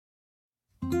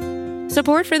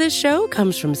Support for this show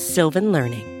comes from Sylvan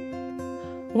Learning.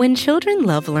 When children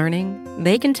love learning,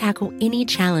 they can tackle any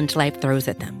challenge life throws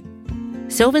at them.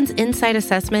 Sylvan's Insight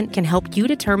Assessment can help you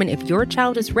determine if your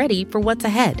child is ready for what's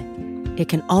ahead. It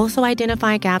can also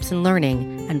identify gaps in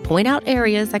learning and point out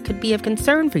areas that could be of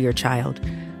concern for your child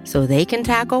so they can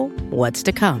tackle what's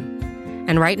to come.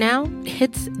 And right now,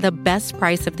 it's the best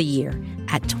price of the year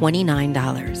at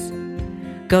 $29.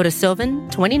 Go to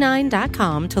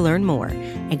sylvan29.com to learn more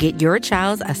and get your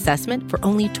child's assessment for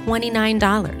only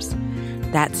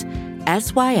 $29. That's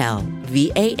SYLVAN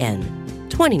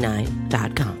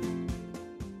 29.com.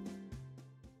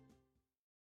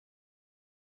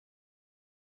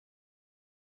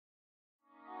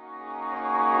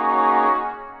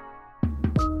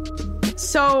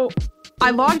 So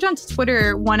I logged onto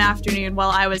Twitter one afternoon while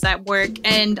I was at work,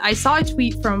 and I saw a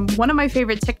tweet from one of my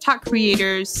favorite TikTok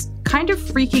creators kind of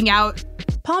freaking out.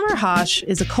 Palmer Hosh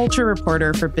is a culture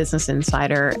reporter for Business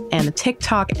Insider and a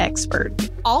TikTok expert.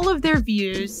 All of their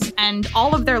views and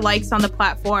all of their likes on the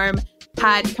platform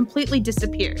had completely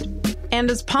disappeared.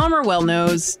 And as Palmer well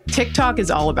knows, TikTok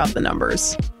is all about the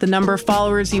numbers. The number of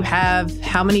followers you have,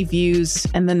 how many views,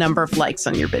 and the number of likes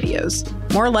on your videos.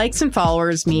 More likes and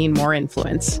followers mean more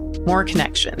influence, more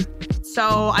connection.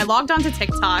 So I logged onto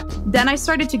TikTok. Then I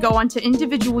started to go onto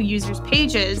individual users'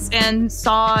 pages and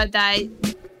saw that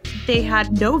they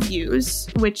had no views,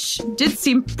 which did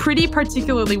seem pretty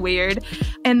particularly weird,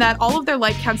 and that all of their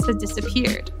like counts had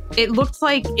disappeared. It looked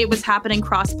like it was happening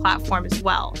cross-platform as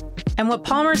well. And what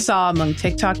Palmer saw among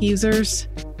TikTok users?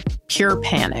 Pure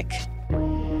panic.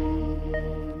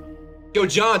 Yo,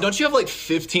 John, don't you have like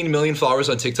 15 million followers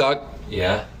on TikTok?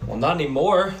 Yeah. Well, not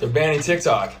anymore. They're banning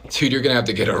TikTok. Dude, you're gonna have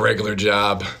to get a regular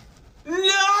job.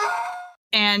 No!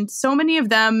 And so many of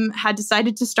them had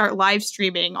decided to start live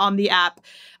streaming on the app,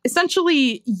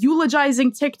 essentially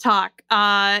eulogizing TikTok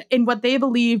in what they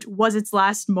believed was its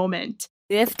last moment.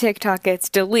 If TikTok gets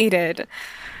deleted,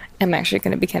 I'm actually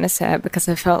going to be kind of sad because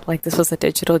I felt like this was a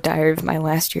digital diary of my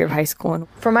last year of high school.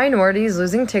 For minorities,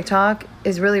 losing TikTok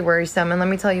is really worrisome, and let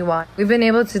me tell you why. We've been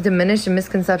able to diminish the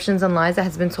misconceptions and lies that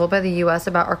has been told by the U.S.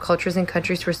 about our cultures and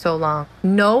countries for so long.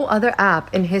 No other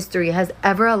app in history has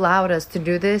ever allowed us to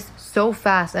do this so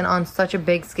fast and on such a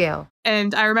big scale.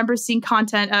 And I remember seeing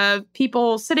content of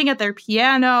people sitting at their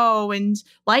piano and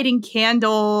lighting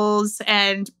candles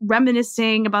and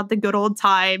reminiscing about the good old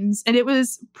times. And it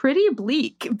was pretty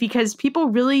bleak because people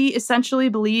really essentially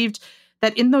believed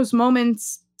that in those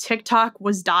moments, TikTok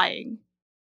was dying.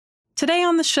 Today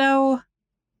on the show,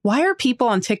 why are people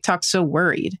on TikTok so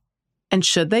worried? And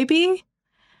should they be?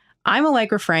 I'm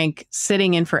Allegra Frank,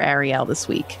 sitting in for Ariel this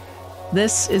week.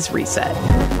 This is Reset.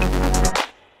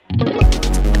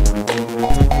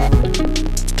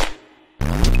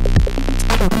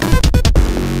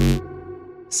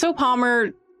 So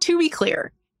Palmer, to be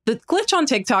clear, the glitch on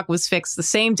TikTok was fixed the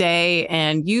same day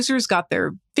and users got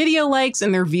their video likes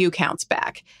and their view counts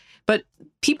back. But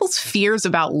people's fears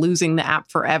about losing the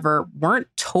app forever weren't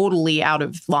totally out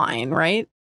of line, right?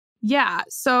 Yeah,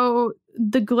 so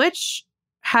the glitch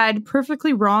had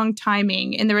perfectly wrong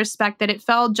timing in the respect that it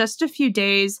fell just a few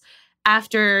days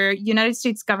after United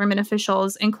States government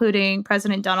officials, including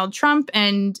President Donald Trump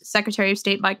and Secretary of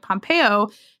State Mike Pompeo,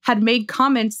 had made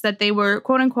comments that they were,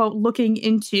 quote unquote, looking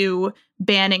into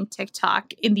banning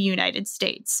TikTok in the United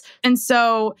States. And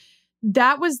so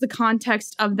that was the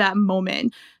context of that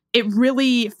moment. It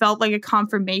really felt like a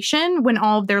confirmation when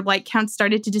all of their like counts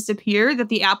started to disappear that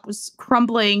the app was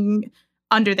crumbling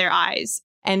under their eyes.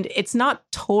 And it's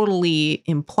not totally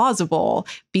implausible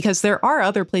because there are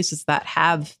other places that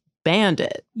have banned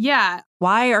it. Yeah.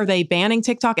 Why are they banning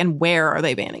TikTok and where are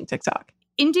they banning TikTok?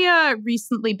 India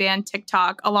recently banned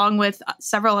TikTok along with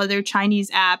several other Chinese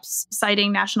apps,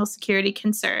 citing national security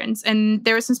concerns. And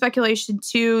there was some speculation,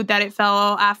 too, that it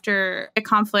fell after a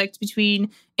conflict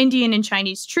between Indian and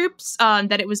Chinese troops,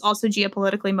 that it was also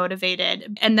geopolitically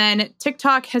motivated. And then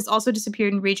TikTok has also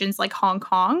disappeared in regions like Hong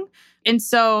Kong. And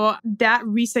so that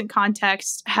recent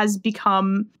context has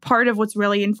become part of what's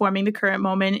really informing the current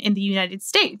moment in the United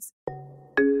States.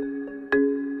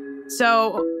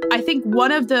 So I think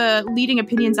one of the leading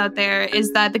opinions out there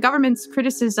is that the government's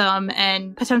criticism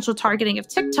and potential targeting of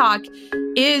TikTok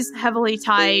is heavily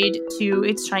tied to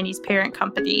its Chinese parent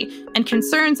company and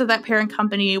concerns that that parent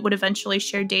company would eventually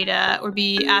share data or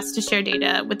be asked to share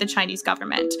data with the Chinese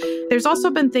government. There's also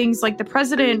been things like the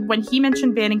president, when he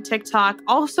mentioned banning TikTok,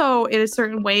 also in a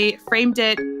certain way framed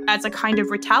it as a kind of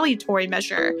retaliatory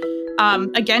measure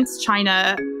against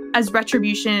China as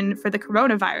retribution for the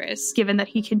coronavirus, given that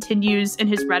he continues in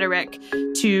his rhetoric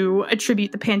to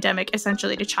attribute the pandemic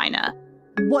essentially to China.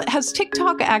 What has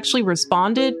TikTok actually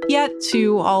responded yet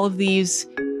to all of these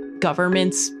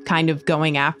governments kind of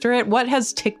going after it? What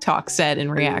has TikTok said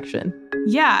in reaction?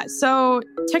 Yeah, so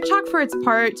TikTok, for its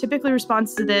part, typically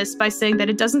responds to this by saying that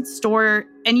it doesn't store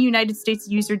any United States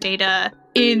user data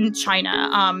in China.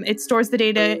 It stores the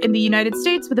data in the United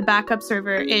States with a backup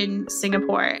server in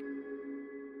Singapore.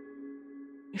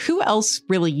 Who else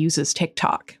really uses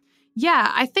TikTok?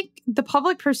 Yeah, I think the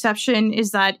public perception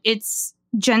is that it's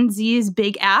Gen Z's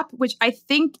big app, which I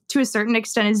think to a certain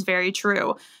extent is very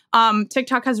true.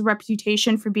 TikTok has a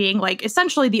reputation for being like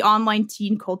essentially the online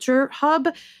teen culture hub.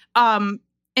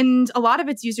 And a lot of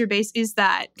its user base is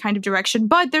that kind of direction.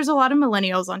 But there's a lot of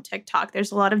millennials on TikTok.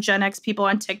 There's a lot of Gen X people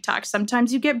on TikTok.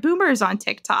 Sometimes you get boomers on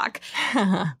TikTok.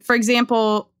 For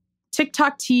example,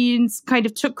 TikTok teens kind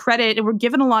of took credit and were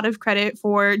given a lot of credit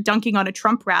for dunking on a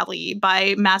Trump rally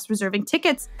by mass reserving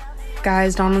tickets.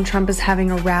 Guys, Donald Trump is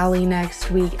having a rally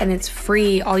next week and it's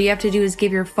free. All you have to do is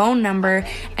give your phone number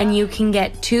and you can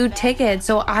get 2 tickets.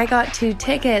 So I got 2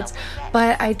 tickets,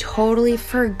 but I totally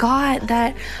forgot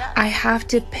that I have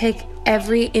to pick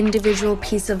every individual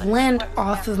piece of land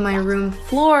off of my room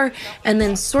floor and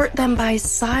then sort them by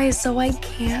size, so I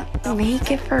can't make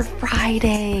it for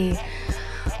Friday.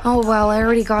 Oh well, I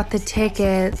already got the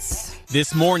tickets.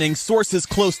 This morning, sources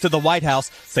close to the White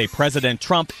House say President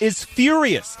Trump is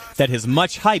furious that his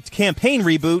much-hyped campaign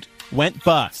reboot went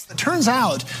bust. It turns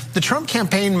out the Trump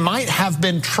campaign might have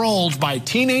been trolled by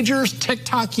teenagers,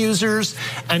 TikTok users,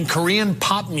 and Korean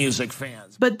pop music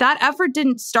fans. But that effort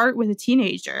didn't start with a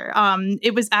teenager.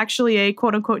 It was actually a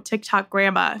quote-unquote TikTok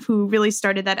grandma who really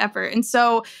started that effort. And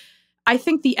so I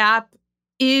think the app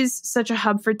is such a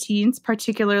hub for teens,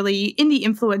 particularly in the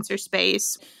influencer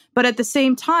space. But at the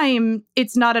same time,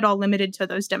 it's not at all limited to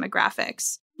those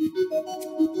demographics.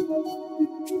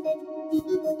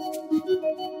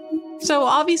 So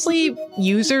obviously,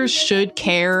 users should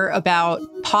care about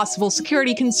possible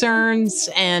security concerns,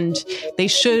 and they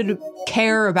should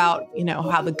care about,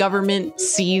 how the government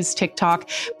sees TikTok.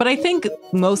 But I think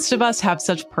most of us have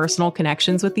such personal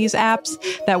connections with these apps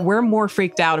that we're more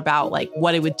freaked out about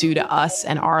what it would do to us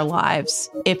and our lives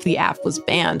if the app was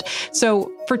banned.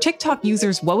 So for TikTok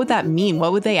users, what would that mean?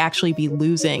 What would they actually be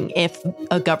losing if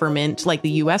a government like the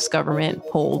US government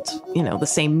pulled, the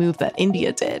same move that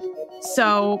India did?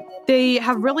 So they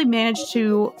have really managed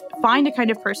to find a kind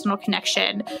of personal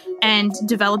connection and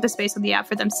develop a space on the app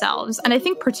for themselves. And I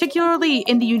think particularly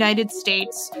in the United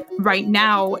States right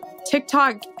now,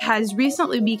 TikTok has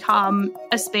recently become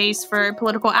a space for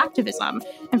political activism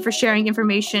and for sharing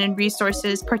information and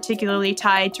resources, particularly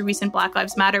tied to recent Black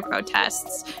Lives Matter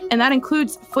protests. And that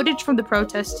includes footage from the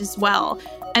protest as well.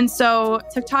 And so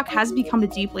TikTok has become a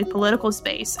deeply political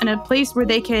space and a place where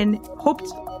they can hope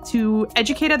to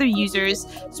educate other users,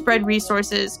 spread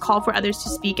resources, call for others to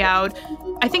speak out.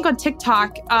 I think on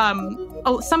TikTok,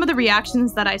 some of the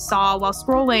reactions that I saw while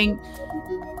scrolling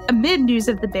amid news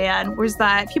of the ban was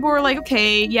that people were like,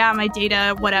 okay, yeah, my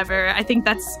data, whatever. I think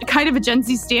that's kind of a Gen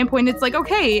Z standpoint. It's like,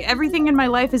 okay, everything in my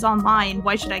life is online.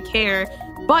 Why should I care?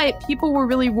 But people were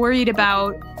really worried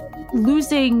about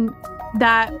losing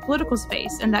that political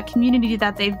space and that community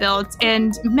that they've built.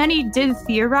 And many did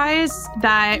theorize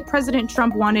that President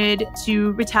Trump wanted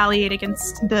to retaliate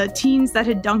against the teens that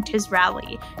had dunked his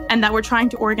rally and that were trying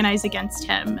to organize against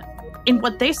him in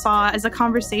what they saw as a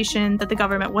conversation that the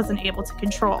government wasn't able to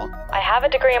control. I have a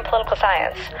degree in political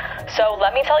science, so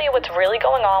let me tell you what's really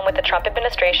going on with the Trump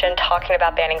administration talking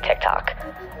about banning TikTok.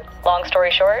 Long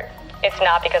story short, it's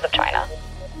not because of China.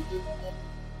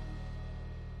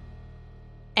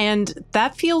 And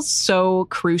that feels so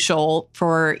crucial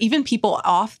for even people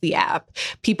off the app,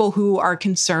 people who are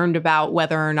concerned about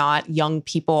whether or not young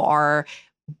people are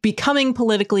becoming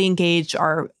politically engaged,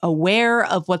 are aware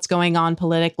of what's going on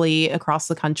politically across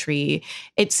the country.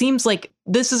 It seems like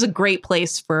this is a great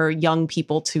place for young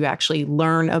people to actually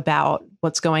learn about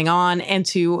what's going on and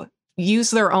to use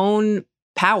their own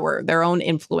power, their own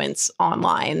influence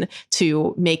online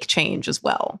to make change as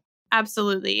well.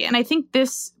 Absolutely. And I think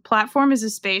this platform is a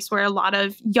space where a lot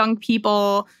of young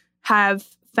people have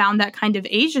found that kind of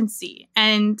agency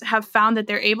and have found that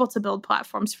they're able to build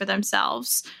platforms for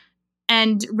themselves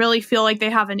and really feel like they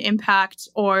have an impact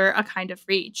or a kind of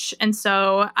reach. And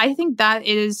so I think that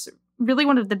is really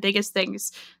one of the biggest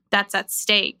things that's at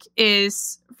stake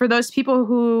is for those people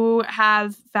who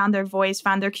have found their voice,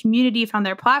 found their community, found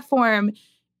their platform,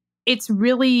 it's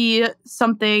really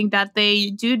something that they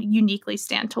do uniquely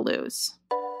stand to lose.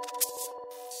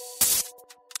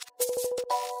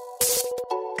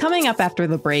 Coming up after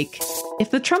the break, if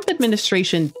the Trump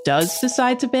administration does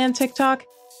decide to ban TikTok,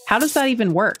 how does that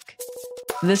even work?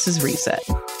 This is Reset.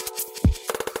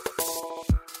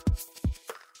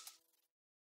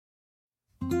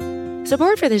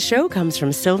 Support for this show comes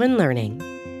from Sylvan Learning.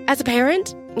 As a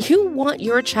parent, you want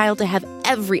your child to have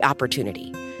every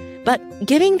opportunity, but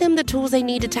giving them the tools they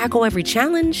need to tackle every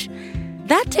challenge,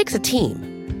 that takes a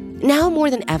team. Now more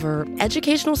than ever,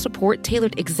 educational support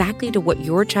tailored exactly to what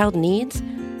your child needs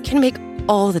can make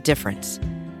all the difference.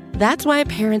 That's why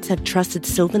parents have trusted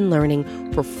Sylvan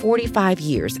Learning for 45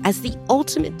 years as the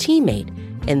ultimate teammate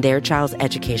in their child's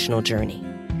educational journey,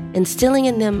 instilling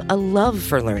in them a love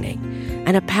for learning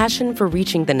and a passion for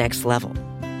reaching the next level.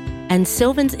 And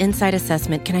Sylvan's Insight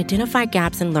Assessment can identify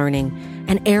gaps in learning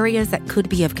and areas that could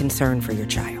be of concern for your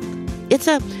child. It's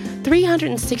a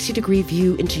 360-degree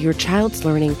view into your child's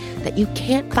learning that you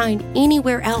can't find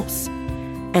anywhere else,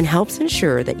 and helps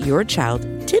ensure that your child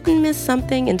didn't miss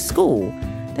something in school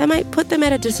that might put them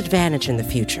at a disadvantage in the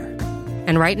future.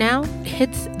 And right now,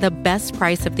 it's the best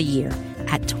price of the year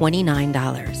at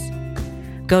 $29.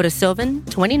 Go to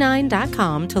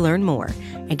sylvan29.com to learn more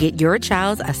and get your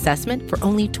child's assessment for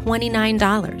only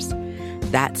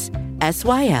 $29. That's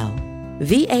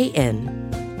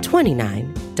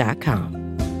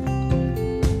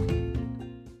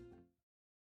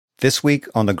SYLVAN29.com. This week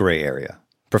on The Gray Area,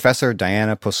 Professor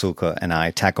Diana Pasulka and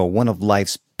I tackle one of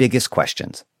life's biggest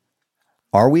questions.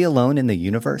 Are we alone in the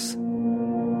universe?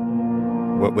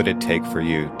 What would it take for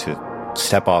you to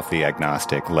step off the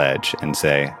agnostic ledge and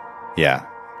say, yeah,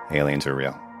 aliens are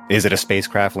real? Is it a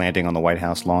spacecraft landing on the White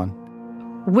House lawn?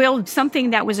 Well,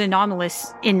 something that was anomalous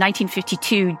in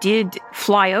 1952 did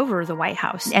fly over the White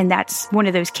House, and that's one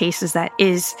of those cases that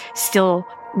is still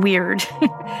weird.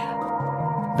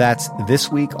 That's This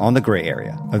Week on The Gray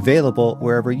Area, available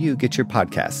wherever you get your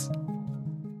podcasts.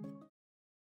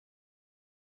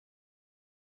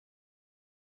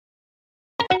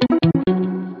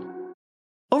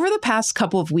 Over the past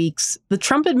couple of weeks, the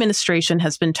Trump administration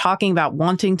has been talking about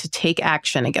wanting to take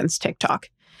action against TikTok.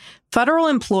 Federal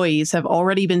employees have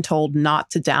already been told not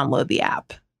to download the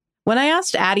app. When I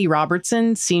asked Addie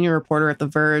Robertson, senior reporter at The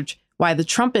Verge, why the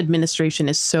Trump administration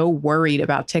is so worried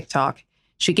about TikTok,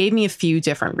 she gave me a few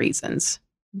different reasons.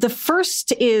 The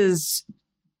first is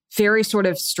very sort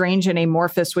of strange and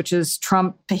amorphous, which is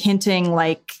Trump hinting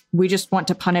like, we just want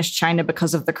to punish China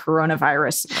because of the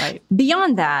coronavirus. Right.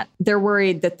 Beyond that, they're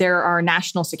worried that there are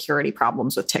national security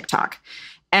problems with TikTok.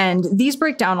 And these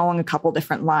break down along a couple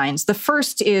different lines. The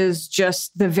first is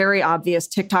just the very obvious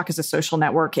TikTok is a social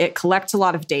network. It collects a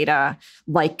lot of data,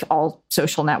 like all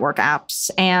social network apps.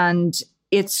 And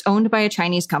it's owned by a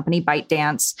Chinese company,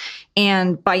 ByteDance.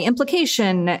 And by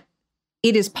implication,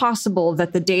 it is possible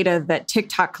that the data that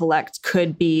TikTok collects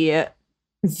could be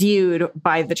viewed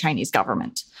by the Chinese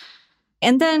government.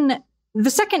 And then the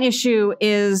second issue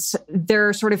is there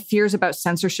are sort of fears about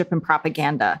censorship and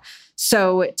propaganda.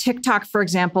 So TikTok, for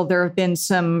example, there have been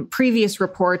some previous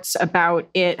reports about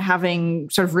it having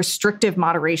sort of restrictive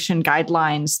moderation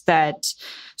guidelines that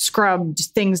scrubbed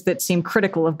things that seemed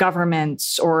critical of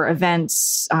governments or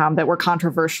events that were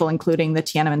controversial, including the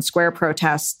Tiananmen Square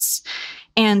protests.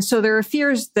 And so there are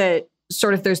fears that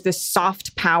sort of there's this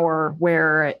soft power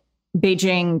where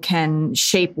Beijing can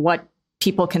shape what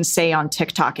people can say on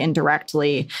TikTok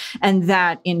indirectly. And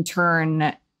that in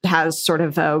turn has sort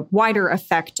of a wider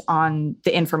effect on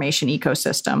the information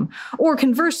ecosystem. Or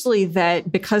conversely, that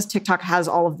because TikTok has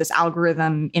all of this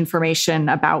algorithm information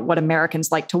about what Americans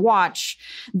like to watch,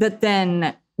 that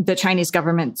then the Chinese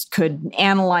government could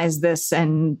analyze this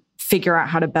and figure out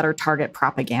how to better target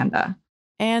propaganda.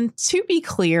 And to be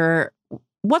clear,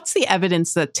 what's the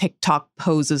evidence that TikTok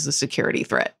poses a security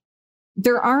threat?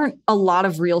 There aren't a lot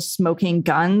of real smoking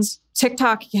guns.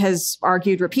 TikTok has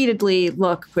argued repeatedly,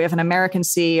 look, we have an American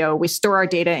CEO, we store our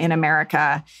data in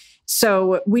America.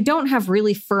 So we don't have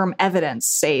really firm evidence,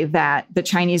 say, that the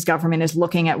Chinese government is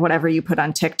looking at whatever you put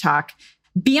on TikTok.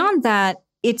 Beyond that,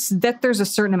 it's that there's a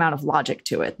certain amount of logic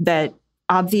to it, that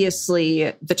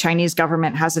obviously the Chinese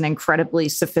government has an incredibly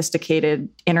sophisticated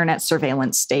internet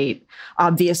surveillance state.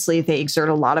 Obviously, they exert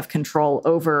a lot of control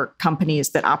over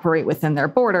companies that operate within their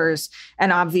borders.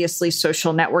 And obviously,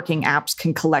 social networking apps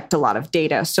can collect a lot of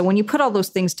data. So when you put all those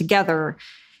things together,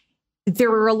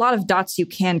 there are a lot of dots you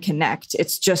can connect.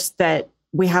 It's just that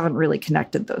we haven't really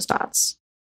connected those dots.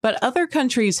 But other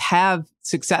countries have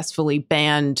successfully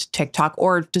banned TikTok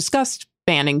or discussed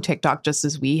banning TikTok just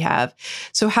as we have.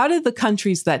 So how did the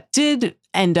countries that did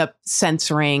end up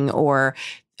censoring or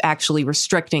actually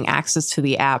restricting access to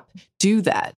the app do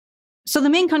that? So the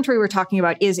main country we're talking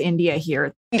about is India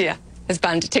here. India has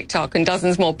banned TikTok and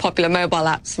dozens more popular mobile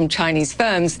apps from Chinese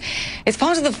firms. It's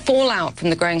part of the fallout from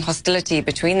the growing hostility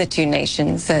between the two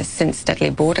nations since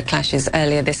deadly border clashes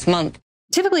earlier this month.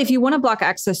 Typically, if you want to block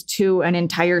access to an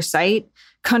entire site,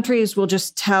 countries will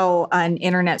just tell an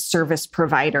internet service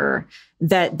provider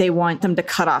that they want them to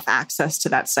cut off access to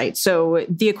that site. So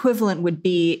the equivalent would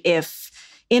be if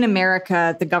in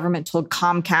America, the government told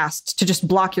Comcast to just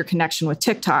block your connection with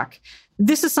TikTok.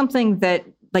 This is something that,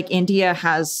 like, India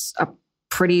has a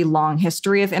pretty long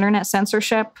history of internet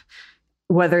censorship,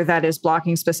 whether that is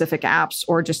blocking specific apps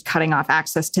or just cutting off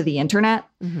access to the internet.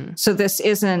 Mm-hmm. So this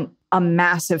isn't a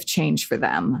massive change for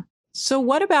them. So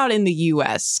what about in the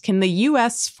U.S.? Can the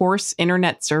U.S. force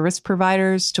internet service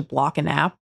providers to block an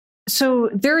app? So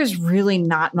there is really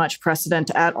not much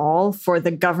precedent at all for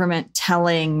the government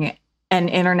telling an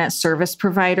internet service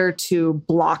provider to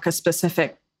block a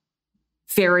specific,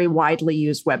 very widely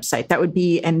used website. That would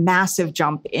be a massive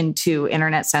jump into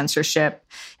internet censorship.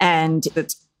 And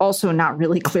it's also not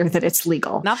really clear that it's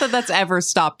legal. Not that that's ever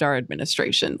stopped our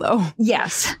administration, though.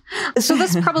 Yes. So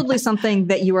that's probably something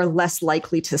that you are less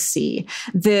likely to see.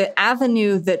 The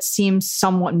avenue that seems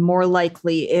somewhat more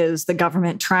likely is the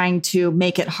government trying to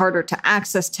make it harder to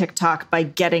access TikTok by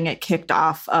getting it kicked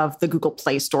off of the Google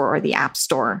Play Store or the App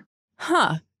Store.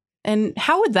 Huh. And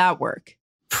how would that work?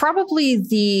 Probably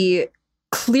the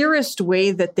clearest way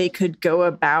that they could go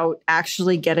about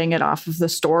actually getting it off of the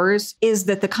stores is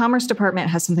that the Commerce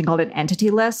Department has something called an entity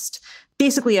list,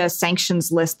 basically a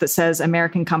sanctions list that says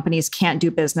American companies can't do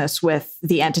business with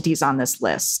the entities on this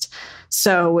list.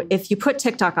 So if you put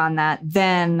TikTok on that,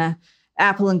 then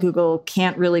Apple and Google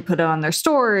can't really put it on their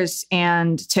stores,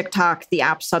 and TikTok, the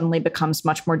app, suddenly becomes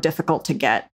much more difficult to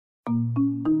get.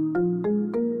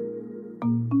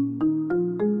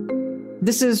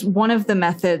 This is one of the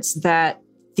methods that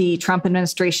the Trump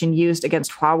administration used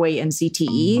against Huawei and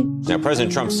ZTE. Now,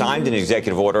 President Trump signed an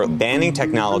executive order banning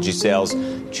technology sales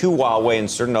to Huawei and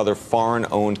certain other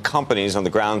foreign-owned companies on the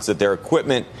grounds that their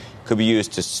equipment could be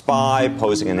used to spy,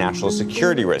 posing a national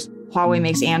security risk. Huawei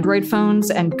makes Android phones,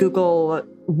 and Google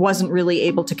wasn't really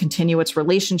able to continue its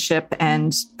relationship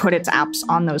and put its apps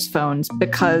on those phones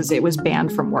because it was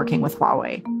banned from working with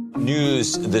Huawei.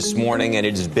 News this morning, and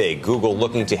it is big. Google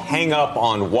looking to hang up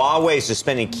on Huawei,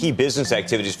 suspending key business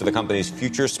activities for the company's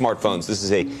future smartphones. This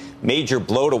is a major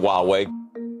blow to Huawei.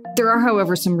 There are,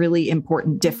 however, some really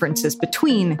important differences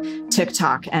between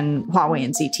TikTok and Huawei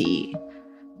and ZTE.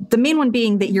 The main one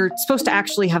being that you're supposed to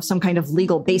actually have some kind of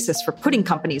legal basis for putting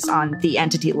companies on the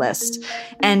entity list.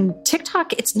 And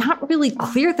TikTok, it's not really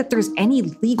clear that there's any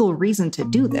legal reason to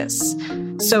do this.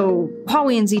 So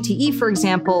Huawei and ZTE, for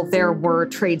example, there were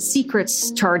trade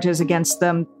secrets charges against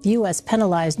them. The U.S.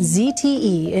 penalized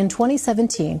ZTE in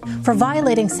 2017 for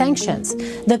violating sanctions.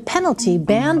 The penalty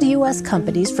banned U.S.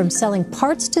 companies from selling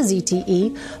parts to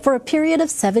ZTE for a period of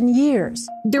 7 years.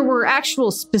 There were actual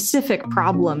specific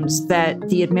problems that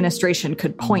the administration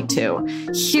could point to.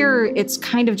 Here, it's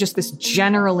kind of just this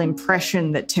general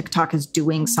impression that TikTok is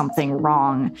doing something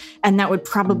wrong, and that would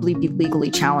probably be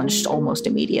legally challenged almost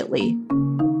immediately.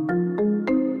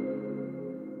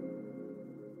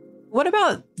 What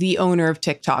about the owner of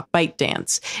TikTok,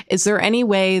 ByteDance? Is there any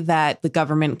way that the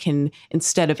government can,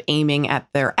 instead of aiming at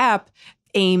their app,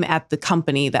 aim at the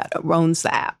company that owns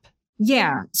the app?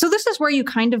 Yeah. So this is where you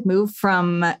kind of move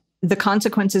from the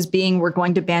consequences being we're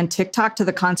going to ban TikTok to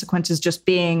the consequences just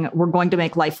being we're going to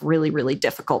make life really, really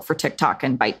difficult for TikTok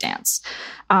and ByteDance.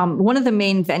 One of the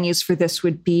main venues for this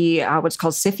would be what's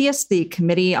called CFIUS, the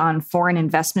Committee on Foreign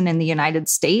Investment in the United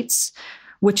States,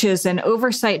 which is an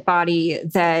oversight body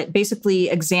that basically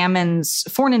examines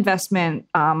foreign investment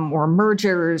or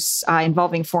mergers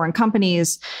involving foreign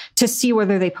companies to see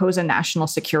whether they pose a national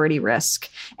security risk.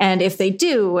 And if they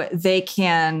do, they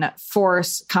can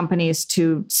force companies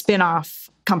to spin off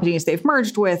companies they've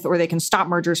merged with, or they can stop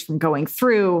mergers from going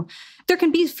through. There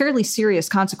can be fairly serious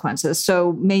consequences.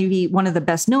 So maybe one of the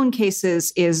best known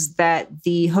cases is that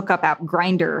the hookup app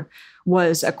Grindr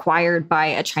was acquired by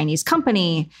a Chinese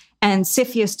company, and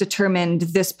CFIUS determined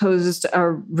this posed a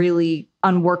really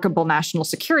unworkable national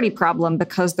security problem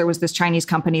because there was this Chinese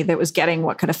company that was getting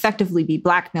what could effectively be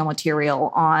blackmail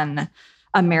material on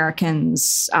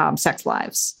Americans' sex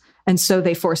lives. And so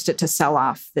they forced it to sell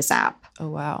off this app. Oh,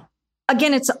 wow.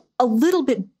 Again, it's a little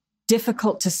bit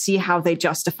difficult to see how they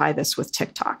justify this with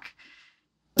TikTok.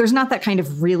 There's not that kind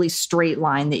of really straight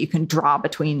line that you can draw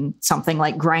between something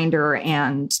like Grindr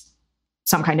and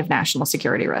some kind of national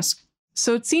security risk.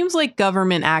 So it seems like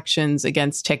government actions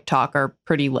against TikTok are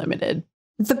pretty limited.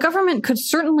 The government could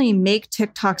certainly make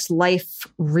TikTok's life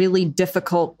really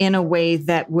difficult in a way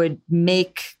that would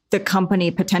make the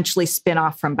company potentially spin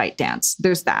off from ByteDance.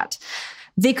 There's that.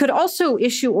 They could also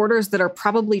issue orders that are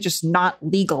probably just not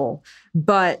legal,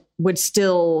 but would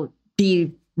still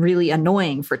be really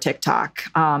annoying for TikTok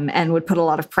and would put a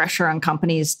lot of pressure on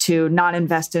companies to not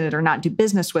invest in it or not do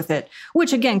business with it,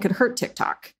 which again could hurt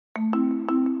TikTok.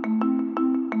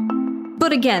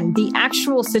 But again, the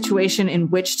actual situation in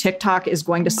which TikTok is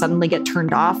going to suddenly get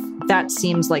turned off, that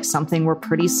seems like something we're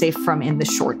pretty safe from in the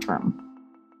short term.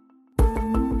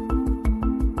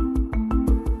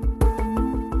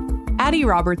 Addie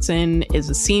Robertson is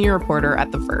a senior reporter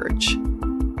at The Verge.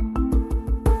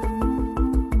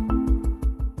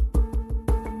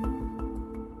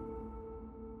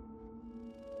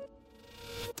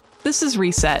 This is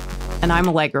Reset, and I'm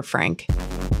Allegra Frank.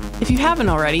 If you haven't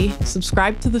already,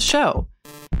 subscribe to the show.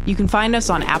 You can find us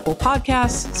on Apple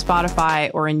Podcasts,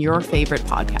 Spotify, or in your favorite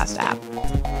podcast app.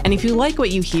 And if you like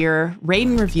what you hear, rate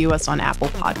and review us on Apple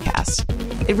Podcasts.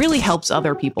 It really helps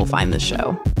other people find the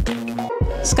show.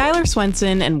 Skylar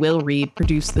Swenson and Will Reed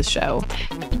produce the show.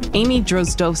 Amy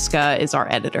Drozdowska is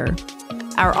our editor.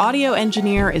 Our audio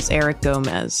engineer is Eric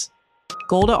Gomez.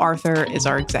 Golda Arthur is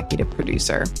our executive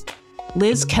producer.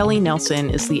 Liz Kelly Nelson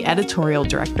is the editorial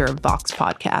director of Vox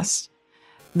Podcasts.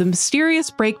 The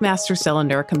mysterious Breakmaster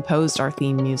Cylinder composed our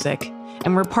theme music,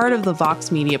 and we're part of the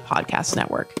Vox Media Podcast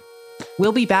Network.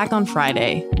 We'll be back on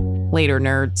Friday. Later,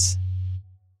 nerds.